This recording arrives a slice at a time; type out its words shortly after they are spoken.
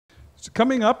So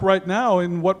coming up right now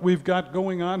in what we've got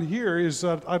going on here is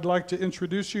I'd like to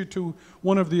introduce you to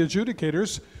one of the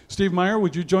adjudicators. Steve Meyer,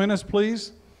 would you join us,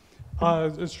 please?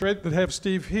 It's great to have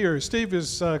Steve here. Steve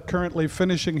is currently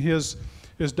finishing his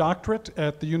doctorate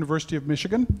at the University of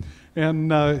Michigan,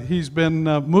 and he's been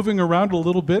moving around a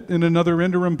little bit in another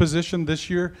interim position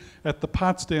this year at the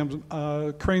Potsdam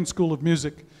Crane School of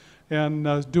Music,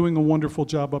 and doing a wonderful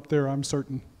job up there, I'm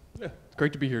certain. Yeah, it's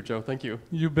great to be here, Joe. Thank you.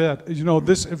 You bet. You know,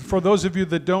 this, for those of you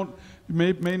that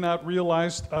may not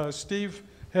realize, Steve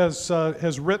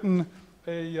has written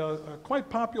a quite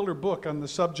popular book on the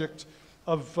subject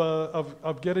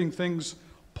of getting things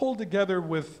pulled together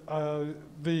with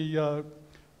the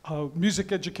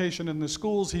music education in the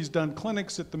schools. He's done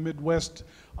clinics at the Midwest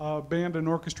Band and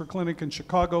Orchestra Clinic in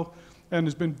Chicago, and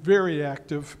has been very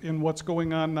active in what's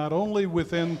going on not only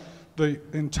within the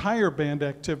entire band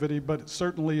activity, but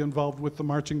certainly involved with the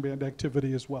marching band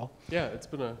activity as well. Yeah, it's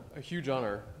been a huge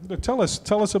honor. Tell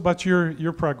us about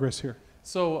your progress here.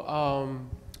 So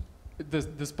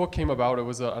this book came about. It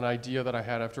was an idea that I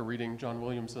had after reading John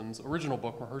Williamson's original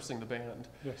book, Rehearsing the Band.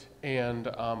 Yes. And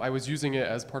I was using it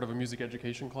as part of a music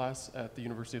education class at the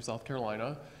University of South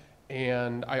Carolina.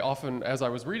 And I often, as I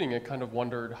was reading it, kind of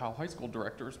wondered how high school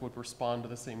directors would respond to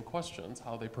the same questions,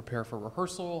 how they prepare for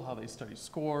rehearsal, how they study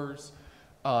scores,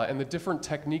 and the different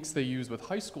techniques they use with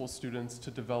high school students to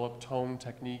develop tone,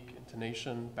 technique,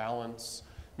 intonation, balance,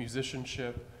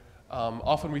 musicianship.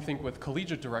 Often we think with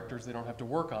collegiate directors they don't have to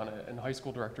work on it, and high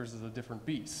school directors is a different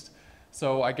beast.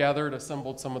 So I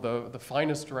assembled some of the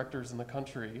finest directors in the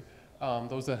country,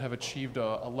 those that have achieved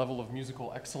a level of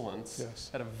musical excellence Yes.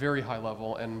 at a very high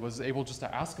level, and was able just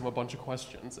to ask them a bunch of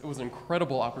questions. It was an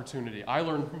incredible opportunity. I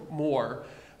learned more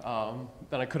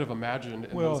than I could have imagined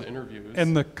in those interviews.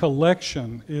 And the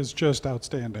collection is just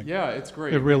outstanding. Yeah, it's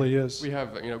great. It really is. We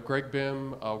have Greg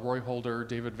Bim, Roy Holder,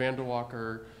 David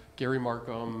Vanderwalker, Gary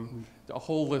Markham, a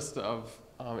whole list of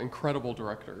incredible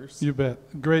directors. You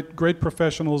bet. Great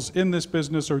professionals in this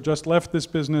business or just left this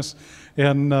business,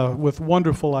 and with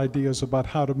wonderful ideas about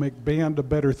how to make band a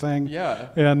better thing. Yeah.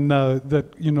 And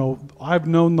I've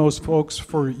known those folks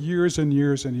for years and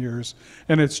years and years,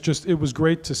 and it was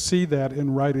great to see that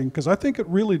in writing, because I think it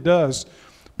really does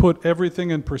put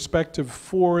everything in perspective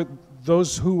for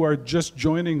those who are just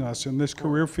joining us in this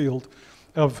career field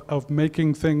of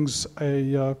making things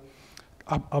a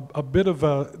bit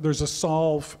of there's a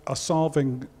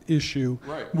solving issue.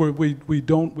 Right. Where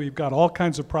we've got all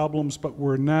kinds of problems, but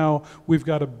we've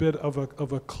got a bit of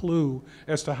a clue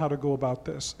as to how to go about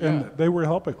this. Yeah. And they were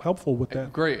helpful with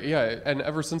that. Great, yeah, and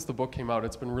ever since the book came out,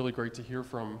 it's been really great to hear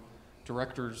from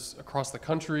directors across the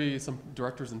country. Some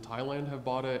directors in Thailand have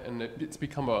bought it, and it's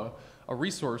become a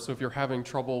resource. So if you're having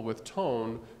trouble with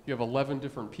tone, you have 11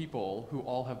 different people who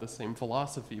all have the same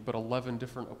philosophy, but 11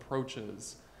 different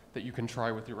approaches that you can try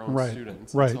with your own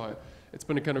students. Right. And so it's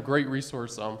been a kind of great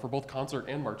resource for both concert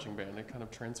and marching band. It kind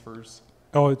of transfers.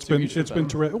 Oh, it's been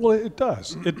terrific. Well, it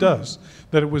does. It does.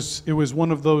 That it was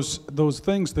one of those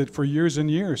things that for years and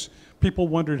years people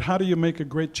wondered, how do you make a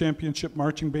great championship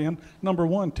marching band? Number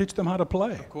one, teach them how to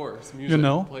play. Of course, music.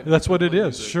 That's what it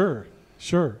is. Music.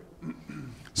 Sure.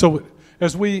 So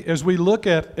as we look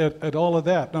at all of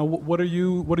that, now what are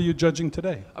you judging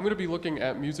today? I'm going to be looking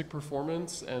at music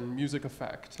performance and music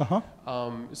effect.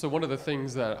 So one of the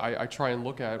things that I try and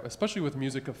look at, especially with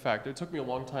music effect, it took me a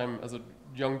long time as a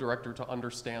young director to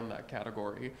understand that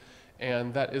category,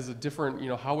 and that is a different,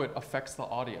 how it affects the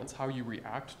audience, how you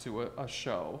react to a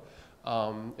show.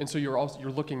 And so you're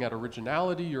looking at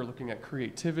originality, you're looking at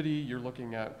creativity, you're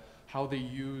looking at how they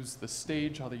use the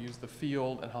stage, how they use the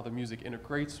field, and how the music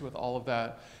integrates with all of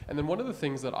that. And then one of the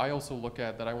things that I also look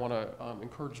at that I want to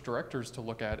encourage directors to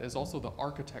look at is also the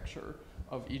architecture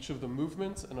of each of the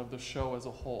movements and of the show as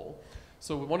a whole.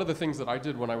 So one of the things that I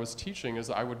did when I was teaching is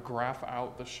I would graph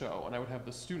out the show, and I would have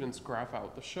the students graph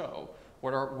out the show.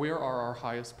 Where are our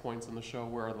highest points in the show?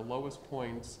 Where are the lowest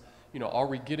points? Are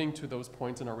we getting to those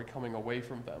points, and are we coming away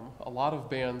from them? A lot of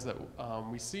bands that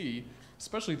we see,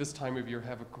 especially this time of year,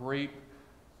 have a great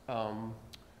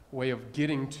way of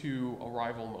getting to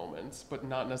arrival moments, but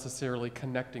not necessarily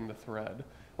connecting the thread.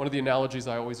 One of the analogies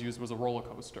I always used was a roller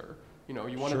coaster.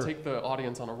 You want to take the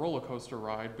audience on a roller coaster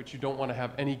ride, but you don't want to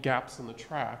have any gaps in the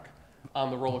track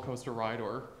on the roller coaster ride,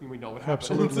 or we know what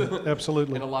happens.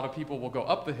 Absolutely. And a lot of people will go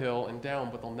up the hill and down,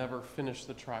 but they'll never finish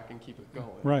the track and keep it going.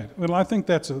 Right. Well, I think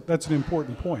that's an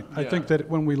important point. I think that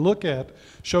when we look at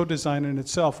show design in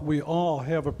itself, we all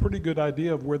have a pretty good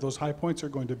idea of where those high points are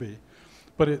going to be.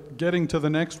 But getting to the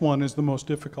next one is the most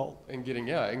difficult. And getting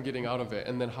out of it,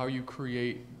 and then how you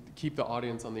keep the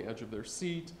audience on the edge of their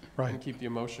seat, right, and keep the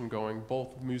emotion going,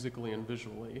 both musically and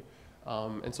visually.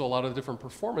 And so a lot of different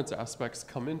performance aspects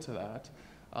come into that.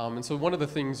 And so one of the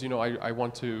things, I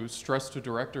want to stress to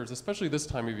directors, especially this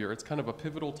time of year, it's kind of a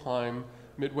pivotal time,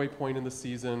 midway point in the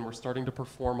season, we're starting to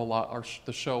perform a lot,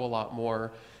 the show a lot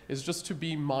more, is just to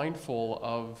be mindful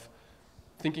of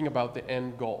thinking about the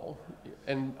end goal.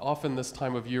 And often this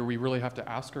time of year, we really have to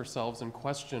ask ourselves and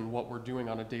question what we're doing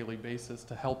on a daily basis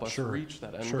to help us reach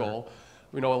that end goal.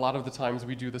 A lot of the times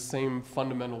we do the same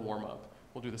fundamental warm-up.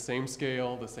 We'll do the same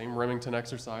scale, the same Remington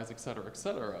exercise, et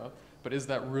cetera, but is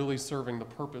that really serving the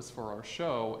purpose for our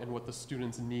show and what the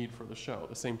students need for the show?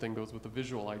 The same thing goes with the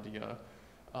visual idea.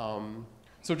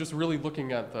 So just really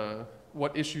looking at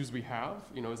what issues we have,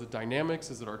 is it dynamics,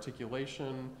 is it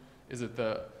articulation, is it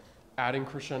the adding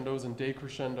crescendos and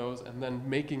decrescendos, and then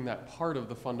making that part of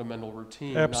the fundamental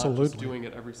routine, not just doing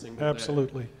it every single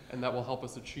day. And that will help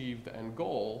us achieve the end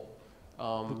goal.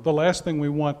 The last thing we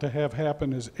want to have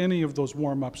happen is any of those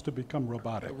warm-ups to become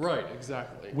robotic. Right,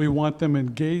 exactly. We want them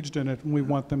engaged in it, and we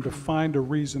want them to find a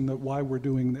reason why we're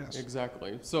doing this.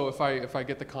 Exactly. So if I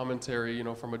get the commentary,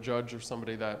 from a judge or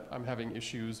somebody that I'm having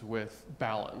issues with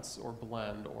balance or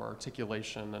blend or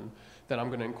articulation, and then I'm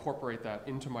going to incorporate that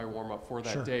into my warm-up for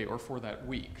that day or for that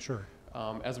week.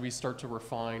 As we start to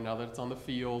refine, now that it's on the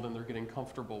field and they're getting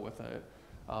comfortable with it,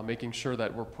 making sure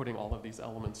that we're putting all of these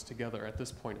elements together at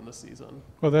this point in the season.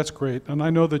 Well, that's great. And I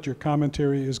know that your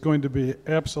commentary is going to be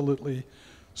absolutely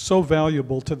so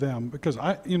valuable to them, because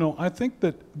I think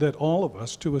that all of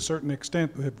us, to a certain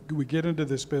extent, we get into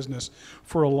this business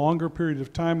for a longer period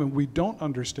of time and we don't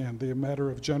understand the matter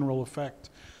of general effect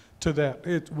to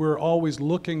that. We're always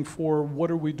looking for what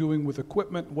are we doing with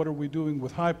equipment, what are we doing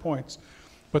with high points,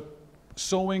 but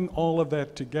sewing all of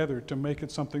that together to make it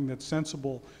something that's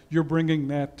sensible, you're bringing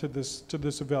that to this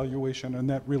evaluation, and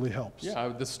that really helps. Yeah,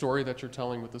 the story that you're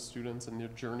telling with the students and the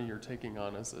journey you're taking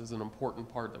on is an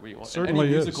important part that we want. Certainly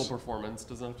any is. musical performance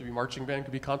doesn't have to be marching band,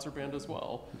 could be concert band as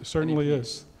well. It certainly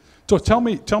is. So tell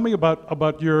me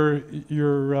about your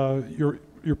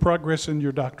progress in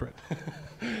your doctorate.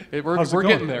 We're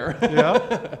getting there.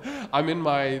 Yeah? I'm in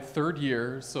my third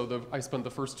year, so I spent the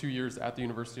first 2 years at the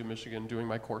University of Michigan doing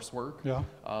my coursework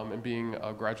and being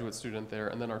a graduate student there.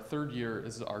 And then our third year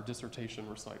is our dissertation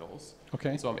recitals.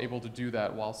 Okay. So I'm able to do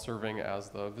that while serving as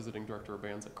the visiting director of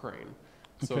bands at Crane.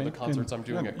 So the concerts I'm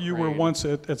doing at Crane. You were once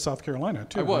at South Carolina,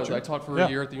 too. I was. I taught for a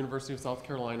year at the University of South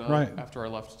Carolina after I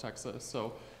left Texas.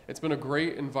 So it's been a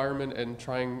great environment, and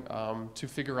trying to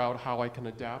figure out how I can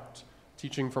adapt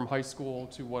teaching from high school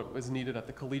to what is needed at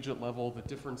the collegiate level, the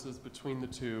differences between the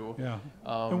two. Yeah.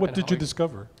 And what did you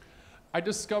discover? I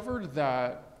discovered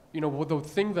that, the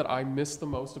thing that I miss the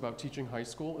most about teaching high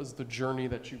school is the journey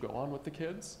that you go on with the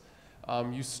kids.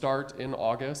 You start in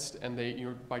August, and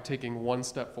by taking one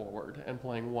step forward and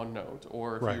playing one note,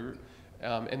 or if you're,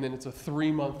 and then it's a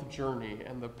 3-month journey,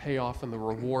 and the payoff and the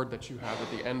reward that you have at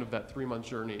the end of that 3-month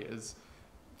journey is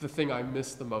the thing I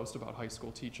miss the most about high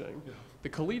school teaching. Yeah. The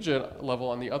collegiate level,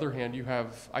 on the other hand,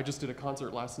 I just did a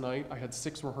concert last night. I had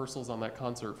 6 rehearsals on that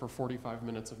concert for 45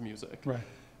 minutes of music. Right.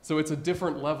 So it's a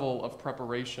different level of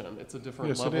preparation. It's a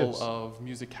different level of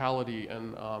musicality,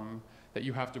 and that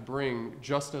you have to bring,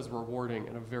 just as rewarding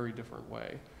in a very different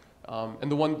way.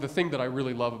 And the thing that I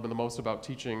really love the most about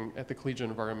teaching at the collegiate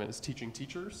environment is teaching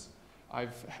teachers.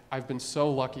 I've been so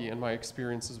lucky in my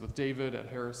experiences with David at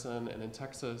Harrison and in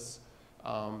Texas,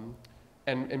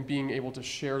 and being able to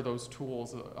share those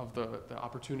tools of the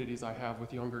opportunities I have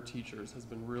with younger teachers has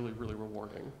been really, really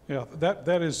rewarding. Yeah,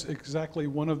 that is exactly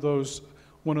one of those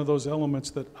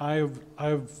elements that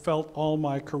I've felt all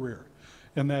my career,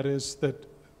 and that is that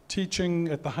teaching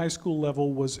at the high school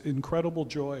level was incredible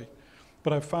joy,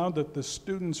 but I found that the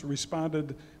students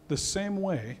responded the same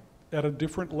way at a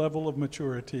different level of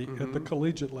maturity at the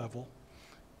collegiate level.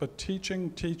 But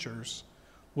teaching teachers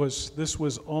this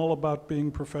was all about being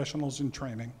professionals in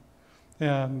training,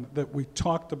 and that we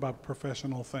talked about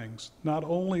professional things, not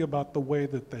only about the way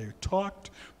that they talked,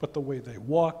 but the way they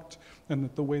walked,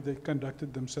 and the way they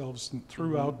conducted themselves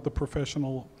throughout the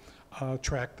professional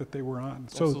track that they were on.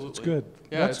 So it's good.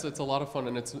 Yeah, it's a lot of fun,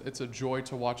 and it's a joy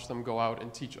to watch them go out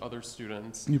and teach other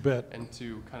students. You bet. And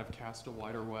to kind of cast a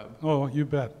wider web. Oh, you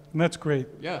bet. And that's great.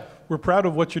 Yeah. We're proud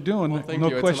of what you're doing. Well, thank you.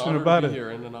 No question about it. It's an honor to be here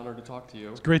and an honor to talk to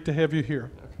you. It's great to have you here.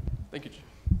 Okay. Thank you.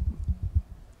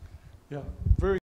 Yeah. Very